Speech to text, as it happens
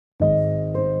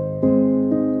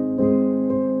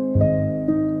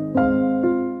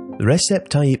Recep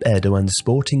Tayyip Erdoğan's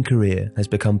sporting career has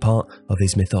become part of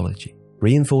his mythology,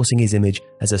 reinforcing his image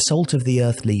as a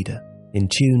salt-of-the-earth leader, in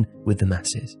tune with the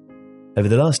masses. Over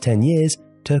the last 10 years,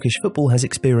 Turkish football has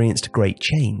experienced great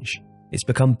change. It's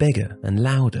become bigger and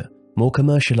louder, more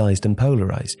commercialised and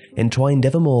polarised, entwined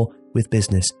ever more with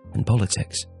business and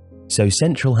politics. So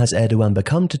central has Erdoğan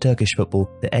become to Turkish football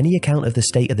that any account of the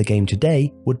state of the game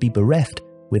today would be bereft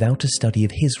without a study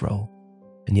of his role.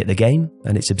 And yet the game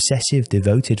and its obsessive,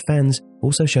 devoted fans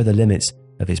also show the limits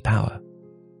of his power.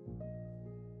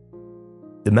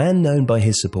 The man known by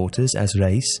his supporters as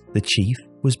Reis, the Chief,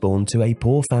 was born to a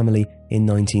poor family in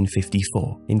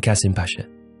 1954 in Kasımpaşa,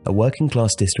 a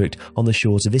working-class district on the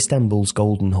shores of Istanbul's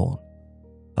Golden Horn.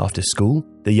 After school,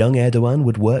 the young Erdoğan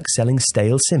would work selling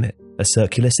stale simit, a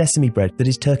circular sesame bread that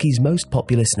is Turkey's most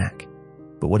popular snack.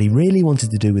 But what he really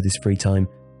wanted to do with his free time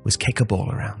was kick a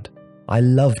ball around. "I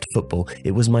loved football,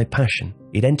 it was my passion.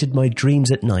 It entered my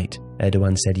dreams at night,"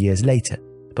 Erdoğan said years later,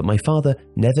 "but my father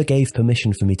never gave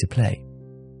permission for me to play."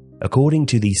 According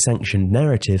to the sanctioned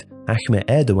narrative, Ahmet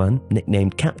Erdoğan,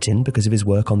 nicknamed Captain because of his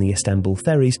work on the Istanbul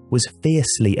ferries, was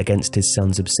fiercely against his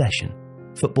son's obsession.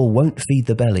 "Football won't feed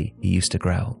the belly," he used to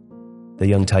growl. The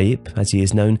young Tayyip, as he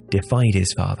is known, defied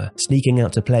his father, sneaking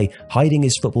out to play, hiding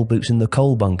his football boots in the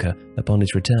coal bunker upon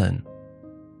his return.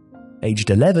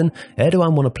 Aged 11,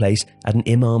 Erdoğan won a place at an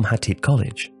Imam Hatip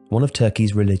College, one of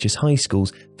Turkey's religious high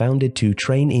schools founded to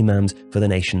train imams for the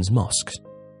nation's mosques.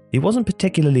 He wasn't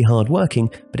particularly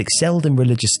hard-working, but excelled in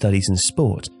religious studies and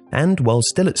sport, and while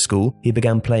still at school, he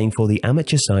began playing for the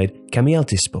amateur side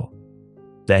Kamualtıspor.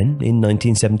 Then, in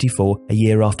 1974, a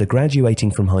year after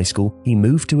graduating from high school, he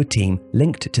moved to a team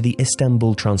linked to the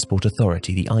Istanbul Transport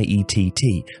Authority, the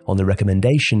IETT, on the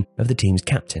recommendation of the team's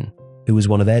captain, who was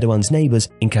one of Erdoğan's neighbours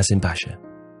in Kasımpaşa.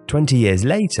 20 years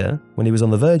later, when he was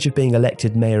on the verge of being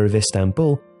elected mayor of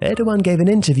Istanbul, Erdoğan gave an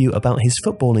interview about his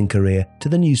footballing career to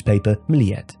the newspaper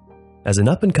Milliyet. As an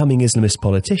up-and-coming Islamist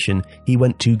politician, he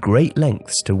went to great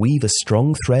lengths to weave a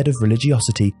strong thread of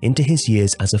religiosity into his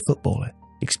years as a footballer,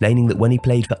 explaining that when he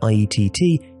played for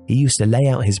IETT, he used to lay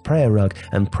out his prayer rug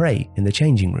and pray in the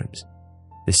changing rooms.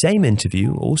 The same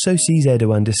interview also sees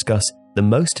Erdoğan discuss the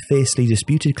most fiercely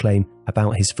disputed claim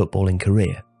about his footballing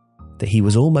career, that he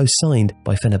was almost signed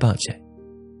by Fenerbahçe.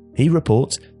 He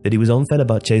reports that he was on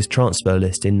Fenerbahçe's transfer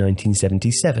list in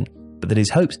 1977, but that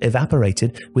his hopes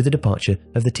evaporated with the departure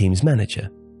of the team's manager.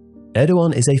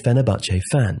 Erdoğan is a Fenerbahçe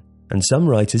fan, and some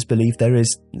writers believe there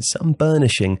is some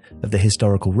burnishing of the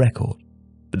historical record.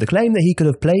 But the claim that he could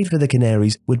have played for the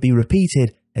Canaries would be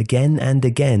repeated again and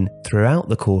again throughout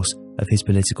the course of his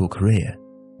political career.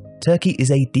 Turkey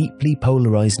is a deeply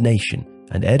polarised nation,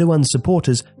 and Erdoğan's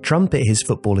supporters trumpet his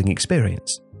footballing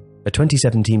experience. A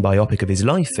 2017 biopic of his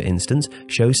life, for instance,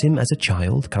 shows him as a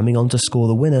child coming on to score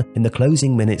the winner in the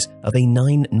closing minutes of a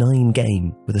 9-9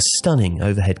 game with a stunning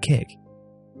overhead kick.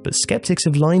 But skeptics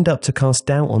have lined up to cast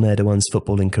doubt on Erdoğan's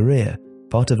footballing career,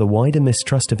 part of a wider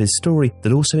mistrust of his story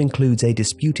that also includes a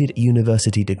disputed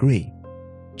university degree.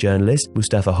 Journalist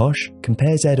Mustafa Hosh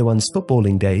compares Erdoğan's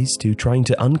footballing days to trying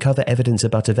to uncover evidence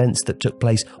about events that took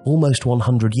place almost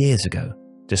 100 years ago,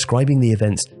 describing the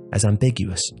events as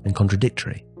ambiguous and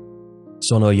contradictory.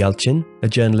 Sono Yalçın, a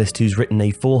journalist who's written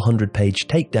a 400-page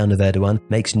takedown of Erdoğan,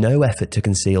 makes no effort to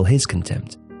conceal his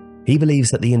contempt. He believes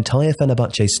that the entire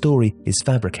Fenerbahçe story is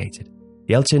fabricated.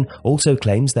 Yalçın also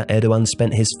claims that Erdoğan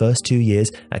spent his first 2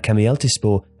 years at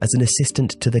Kamualtıspor as an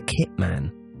assistant to the kit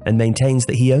man, and maintains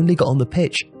that he only got on the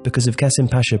pitch because of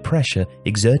Kasımpaşa pressure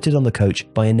exerted on the coach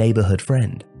by a neighbourhood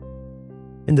friend.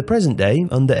 In the present day,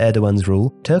 under Erdoğan's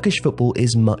rule, Turkish football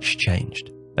is much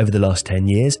changed. Over the last 10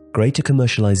 years, greater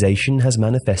commercialisation has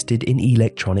manifested in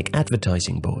electronic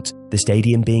advertising boards, the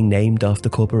stadium being named after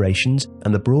corporations,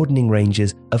 and the broadening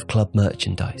ranges of club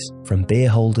merchandise, from beer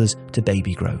holders to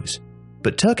baby grows.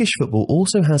 But Turkish football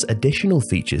also has additional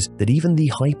features that even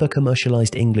the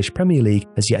hyper-commercialised English Premier League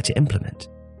has yet to implement.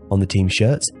 On the team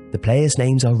shirts, the players'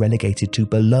 names are relegated to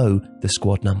below the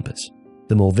squad numbers.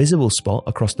 The more visible spot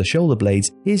across the shoulder blades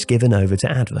is given over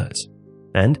to adverts.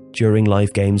 And during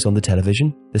live games on the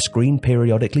television, the screen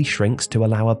periodically shrinks to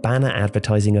allow a banner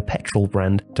advertising a petrol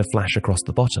brand to flash across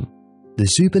the bottom. The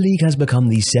Superlig has become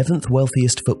the 7th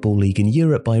wealthiest football league in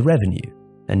Europe by revenue,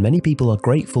 and many people are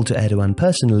grateful to Erdoğan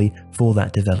personally for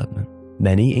that development.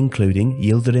 Many including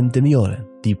Yıldırım Demirören,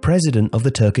 the president of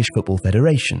the Turkish Football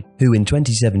Federation, who in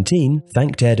 2017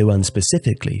 thanked Erdoğan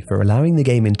specifically for allowing the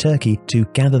game in Turkey to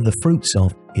gather the fruits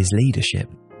of his leadership.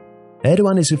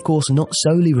 Erdoğan is of course not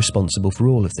solely responsible for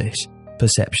all of this.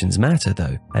 Perceptions matter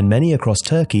though, and many across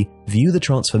Turkey view the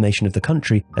transformation of the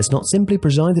country as not simply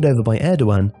presided over by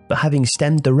Erdoğan, but having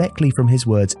stemmed directly from his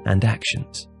words and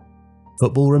actions.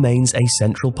 Football remains a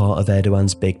central part of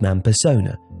Erdogan's big man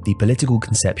persona, the political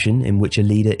conception in which a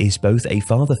leader is both a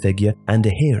father figure and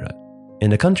a hero.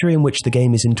 In a country in which the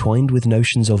game is entwined with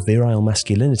notions of virile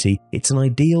masculinity, it's an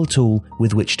ideal tool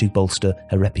with which to bolster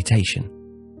a reputation.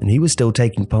 And he was still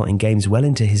taking part in games well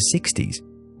into his 60s.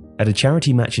 At a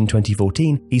charity match in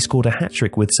 2014, he scored a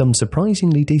hat-trick with some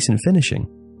surprisingly decent finishing.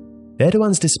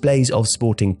 Erdogan's displays of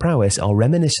sporting prowess are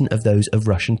reminiscent of those of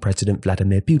Russian President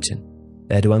Vladimir Putin.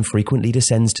 Erdogan frequently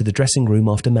descends to the dressing room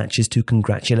after matches to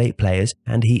congratulate players,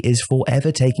 and he is forever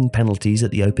taking penalties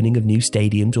at the opening of new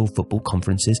stadiums or football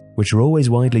conferences, which are always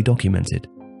widely documented.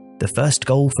 The first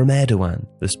goal from Erdogan,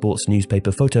 the sports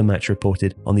newspaper Photomatch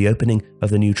reported on the opening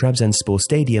of the new Trabzonspor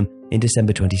Stadium in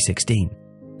December 2016.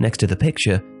 Next to the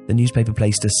picture, the newspaper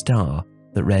placed a star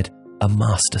that read, "A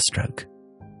masterstroke."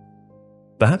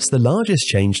 Perhaps the largest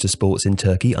change to sports in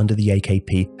Turkey under the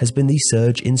AKP has been the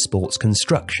surge in sports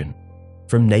construction.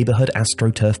 From neighbourhood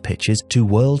AstroTurf pitches to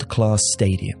world-class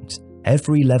stadiums,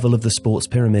 every level of the sports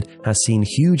pyramid has seen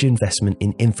huge investment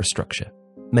in infrastructure.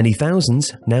 Many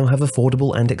thousands now have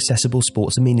affordable and accessible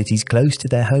sports amenities close to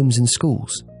their homes and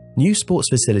schools. New sports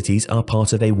facilities are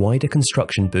part of a wider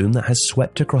construction boom that has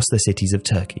swept across the cities of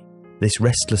Turkey. This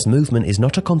restless movement is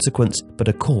not a consequence, but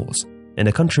a cause. In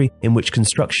a country in which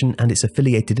construction and its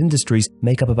affiliated industries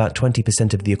make up about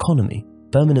 20% of the economy,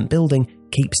 permanent building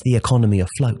keeps the economy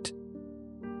afloat.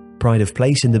 Pride of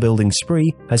place in the building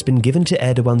spree has been given to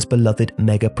Erdogan's beloved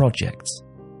mega projects.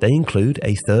 They include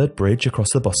a third bridge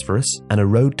across the Bosphorus and a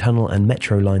road tunnel and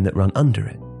metro line that run under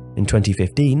it. In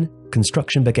 2015,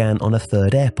 construction began on a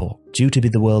third airport, due to be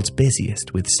the world's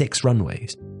busiest with 6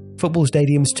 runways. Football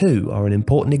stadiums too are an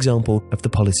important example of the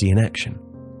policy in action.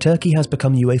 Turkey has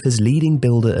become UEFA's leading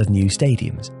builder of new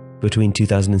stadiums. Between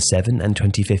 2007 and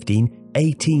 2015,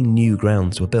 18 new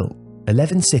grounds were built.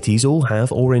 11 cities all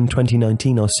have, or in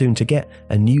 2019 are soon to get,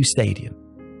 a new stadium.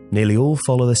 Nearly all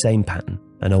follow the same pattern.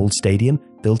 An old stadium,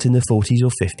 built in the 40s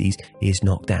or 50s, is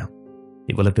knocked down.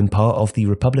 It will have been part of the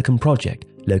Republican project,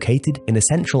 located in a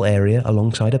central area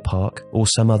alongside a park or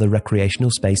some other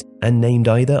recreational space, and named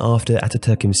either after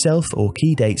Ataturk himself or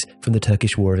key dates from the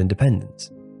Turkish War of Independence.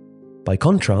 By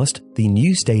contrast, the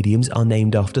new stadiums are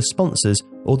named after sponsors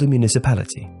or the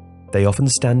municipality. They often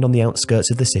stand on the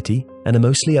outskirts of the city and are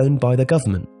mostly owned by the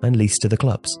government and leased to the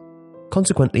clubs.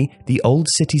 Consequently, the old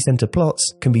city centre plots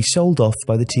can be sold off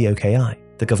by the TOKI,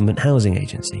 the government housing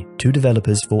agency, to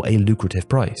developers for a lucrative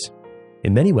price.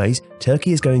 In many ways,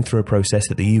 Turkey is going through a process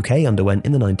that the UK underwent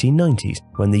in the 1990s,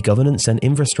 when the governance and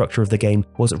infrastructure of the game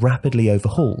was rapidly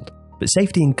overhauled. But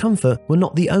safety and comfort were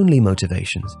not the only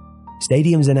motivations.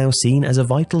 Stadiums are now seen as a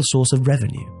vital source of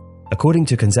revenue. According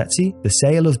to Kanzatsi, the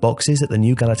sale of boxes at the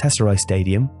new Galatasaray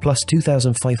Stadium, plus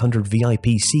 2,500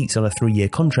 VIP seats on a 3-year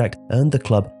contract, earned the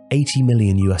club $80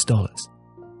 million.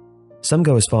 Some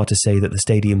go as far to say that the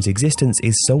stadium's existence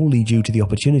is solely due to the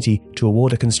opportunity to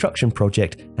award a construction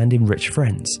project and enrich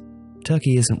friends.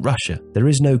 Turkey isn't Russia. There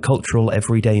is no cultural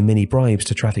everyday mini bribes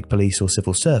to traffic police or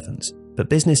civil servants, but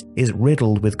business is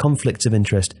riddled with conflicts of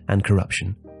interest and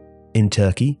corruption. In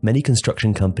Turkey, many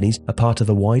construction companies are part of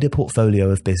a wider portfolio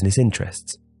of business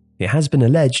interests. It has been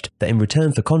alleged that in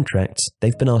return for contracts,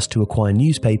 they've been asked to acquire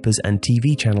newspapers and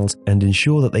TV channels and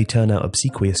ensure that they turn out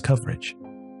obsequious coverage.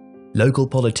 Local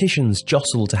politicians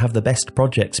jostle to have the best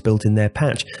projects built in their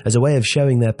patch as a way of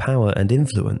showing their power and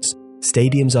influence.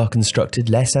 Stadiums are constructed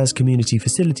less as community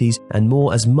facilities and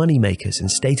more as moneymakers and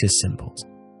status symbols.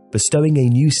 Bestowing a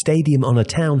new stadium on a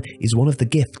town is one of the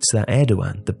gifts that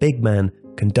Erdogan, the big man,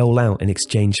 can dole out in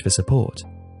exchange for support.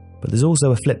 But there's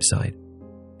also a flip side.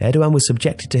 Erdogan was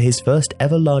subjected to his first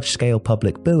ever large-scale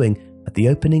public booing at the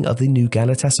opening of the new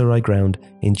Galatasaray ground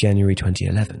in January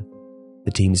 2011.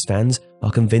 The team's fans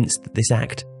are convinced that this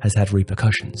act has had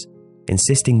repercussions,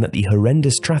 insisting that the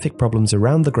horrendous traffic problems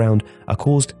around the ground are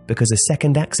caused because a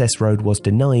second access road was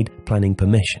denied planning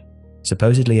permission,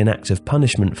 supposedly an act of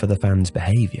punishment for the fans'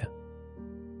 behaviour.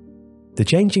 The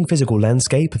changing physical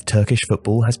landscape of Turkish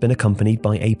football has been accompanied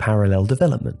by a parallel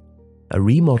development, a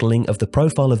remodelling of the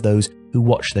profile of those who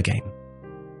watch the game.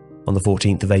 On the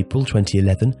 14th of April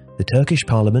 2011, the Turkish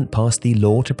parliament passed the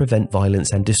Law to Prevent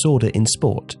Violence and Disorder in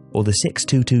Sport, or the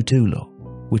 6222 law,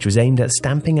 which was aimed at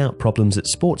stamping out problems at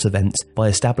sports events by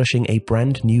establishing a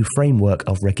brand new framework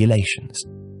of regulations.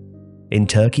 In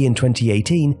Turkey in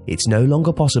 2018, it's no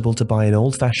longer possible to buy an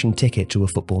old-fashioned ticket to a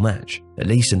football match, at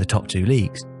least in the top 2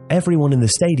 leagues. Everyone in the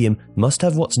stadium must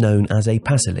have what's known as a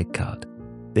pasilig card.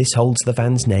 This holds the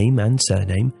fan's name and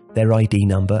surname, their ID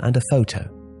number and a photo.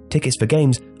 Tickets for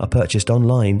games are purchased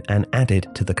online and added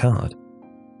to the card.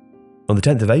 On the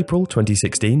 10th of April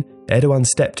 2016, Erdogan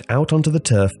stepped out onto the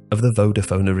turf of the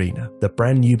Vodafone Arena, the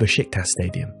brand new Beşiktaş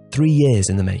stadium, 3 years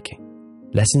in the making.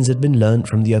 Lessons had been learnt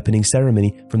from the opening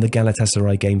ceremony from the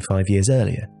Galatasaray game 5 years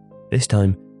earlier. This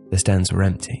time, the stands were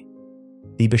empty.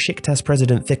 The Beşiktaş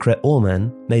president Fikret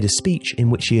Orman made a speech in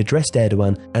which he addressed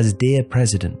Erdogan as Dear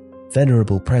President,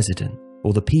 Venerable President,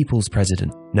 or the People's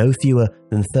President, no fewer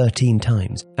than 13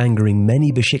 times, angering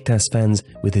many Beşiktaş fans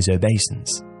with his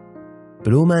obeisance.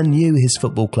 But Orman knew his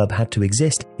football club had to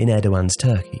exist in Erdogan's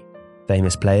Turkey.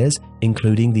 Famous players,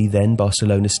 including the then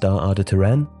Barcelona star Arda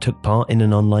Turan, took part in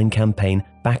an online campaign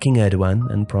backing Erdogan,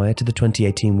 and prior to the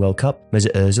 2018 World Cup,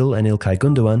 Mesut Özil and İlkay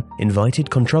Gündoğan invited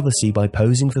controversy by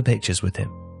posing for pictures with him.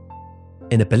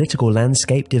 In a political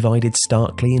landscape divided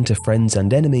starkly into friends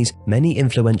and enemies, many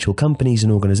influential companies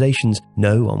and organisations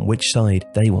know on which side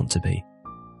they want to be.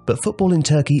 But football in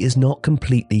Turkey is not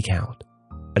completely cowed.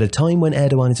 At a time when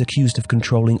Erdogan is accused of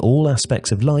controlling all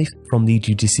aspects of life, from the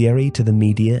judiciary to the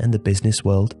media and the business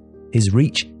world, his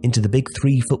reach into the big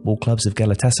three football clubs of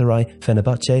Galatasaray,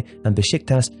 Fenerbahce and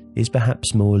Beşiktaş is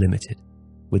perhaps more limited.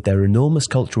 With their enormous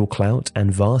cultural clout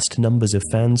and vast numbers of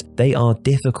fans, they are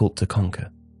difficult to conquer.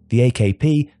 The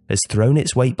AKP has thrown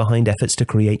its weight behind efforts to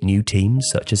create new teams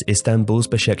such as Istanbul's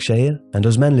Başakşehir and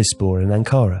Osmanlispor in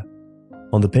Ankara.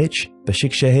 On the pitch,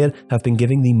 Başakşehir have been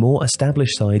giving the more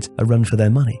established sides a run for their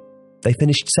money. They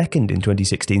finished second in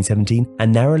 2016-17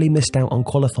 and narrowly missed out on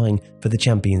qualifying for the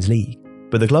Champions League.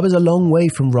 But the club is a long way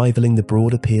from rivaling the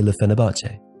broad appeal of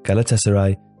Fenerbahce,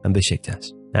 Galatasaray and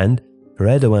Beşiktaş. And, for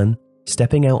Erdogan,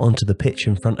 stepping out onto the pitch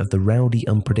in front of the rowdy,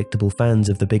 unpredictable fans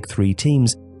of the big three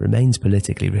teams remains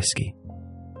politically risky.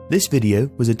 This video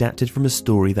was adapted from a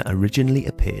story that originally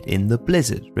appeared in The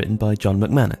Blizzard, written by John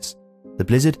McManus. The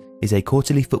Blizzard is a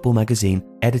quarterly football magazine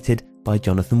edited by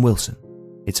Jonathan Wilson.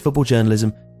 It's football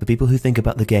journalism for people who think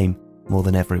about the game more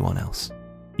than everyone else.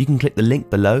 You can click the link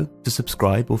below to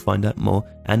subscribe or find out more,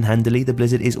 and handily, The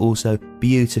Blizzard is also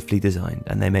beautifully designed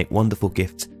and they make wonderful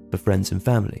gifts for friends and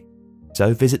family.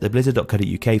 So visit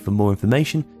theblizzard.co.uk for more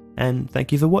information, and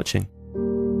thank you for watching.